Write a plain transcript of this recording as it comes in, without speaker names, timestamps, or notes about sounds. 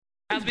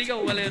Sometimes we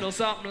go a little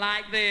something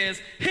like this.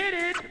 Hit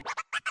it!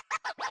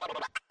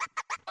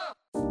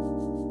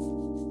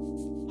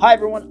 Hi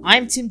everyone,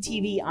 I'm Tim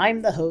TV.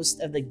 I'm the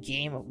host of the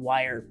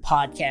GameWire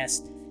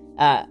podcast.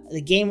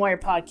 The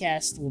GameWire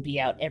podcast will be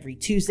out every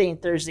Tuesday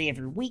and Thursday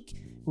every week.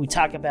 We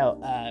talk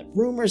about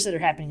rumors that are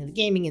happening in the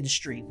gaming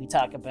industry. We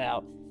talk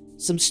about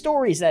some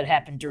stories that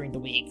happened during the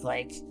week,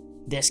 like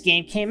this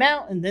game came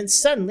out and then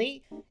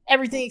suddenly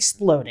everything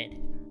exploded.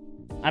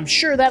 I'm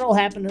sure that'll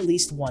happen at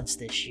least once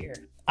this year.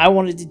 I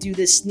wanted to do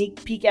this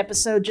sneak peek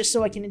episode just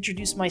so I can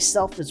introduce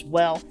myself as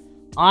well.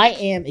 I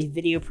am a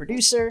video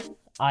producer.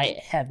 I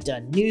have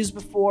done news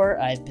before.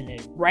 I've been a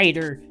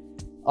writer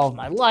all of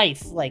my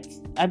life.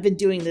 I've been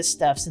doing this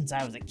stuff since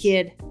I was a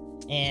kid,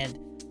 and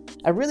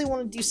I really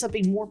want to do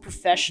something more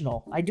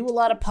professional. I do a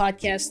lot of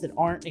podcasts that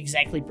aren't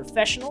exactly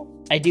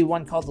professional. I do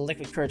one called the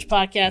Liquid Courage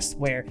Podcast,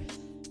 where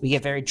we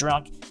get very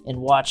drunk and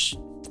watch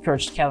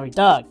Courage the Calorie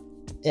Dog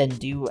and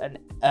do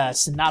a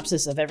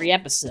synopsis of every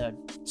episode.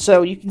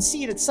 So you can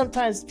see that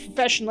sometimes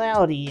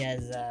professionality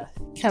is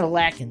kind of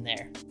lacking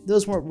there.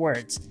 Those weren't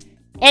words.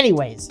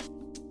 Anyways,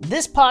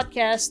 this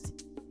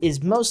podcast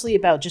is mostly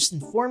about just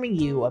informing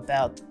you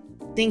about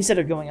things that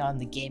are going on in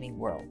the gaming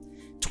world.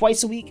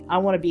 Twice a week, I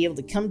want to be able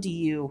to come to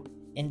you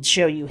and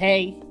show you,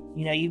 hey,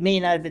 you may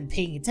not have been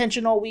paying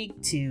attention all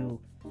week to,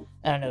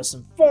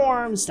 some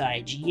forums, to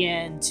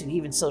IGN, to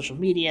even social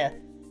media,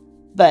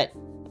 but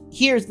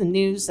here's the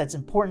news that's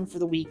important for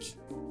the week,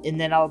 and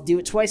then I'll do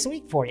it twice a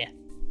week for you.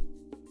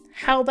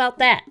 How about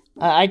that?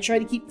 I try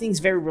to keep things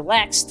very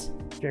relaxed,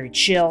 very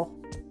chill.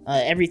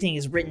 Everything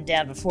is written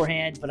down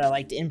beforehand, but I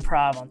like to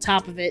improv on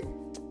top of it.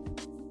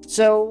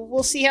 So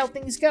we'll see how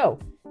things go.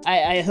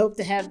 I hope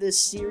to have this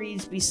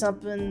series be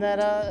something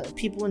that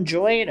people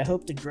enjoy, and I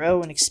hope to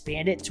grow and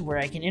expand it to where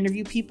I can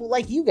interview people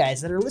like you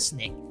guys that are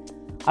listening.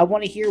 I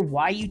want to hear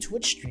why you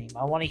Twitch stream.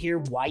 I want to hear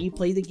why you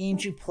play the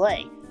games you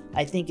play.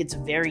 I think it's a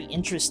very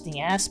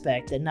interesting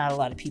aspect that not a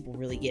lot of people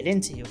really get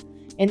into.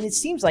 And it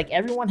seems like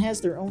everyone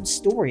has their own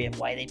story of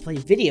why they play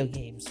video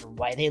games, or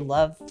why they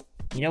love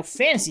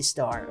Phantasy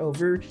Star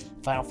over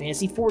Final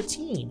Fantasy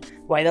XIV,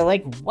 why they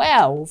like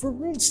WoW over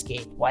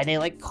RuneScape, why they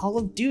like Call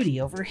of Duty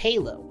over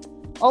Halo.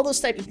 All those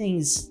type of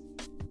things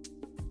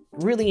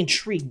really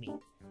intrigue me,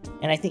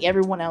 and I think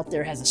everyone out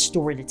there has a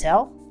story to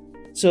tell,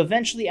 so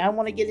eventually I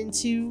want to get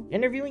into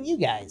interviewing you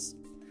guys.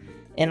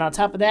 And on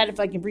top of that, if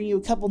I can bring you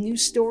a couple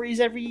news stories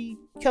every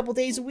couple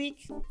days a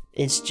week,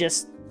 it's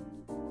just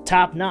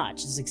top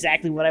notch. It's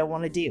exactly what I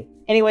want to do.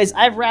 Anyways,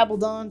 I've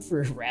rabbled on.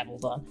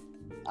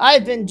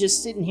 I've been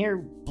just sitting here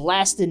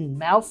blasting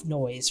mouth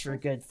noise for a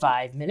good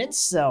 5 minutes,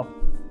 so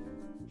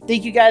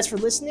thank you guys for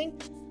listening.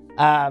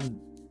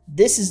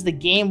 This is the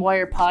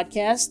GameWire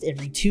podcast.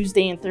 Every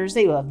Tuesday and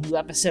Thursday, we'll have new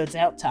episodes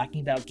out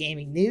talking about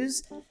gaming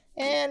news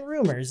and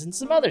rumors and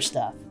some other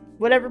stuff,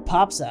 whatever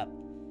pops up.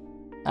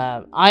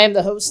 I am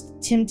the host,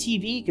 Tim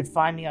TV. You can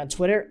find me on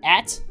Twitter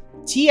at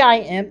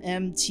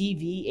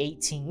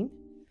TIMMTV18.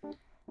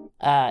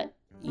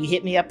 You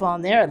hit me up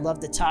on there. I'd love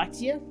to talk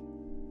to you.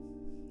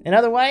 And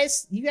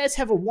otherwise, you guys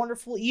have a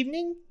wonderful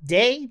evening,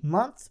 day,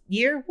 month,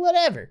 year,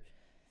 whatever.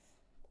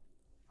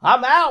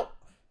 I'm out.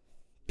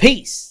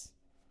 Peace.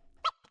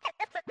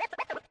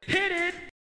 Hit it!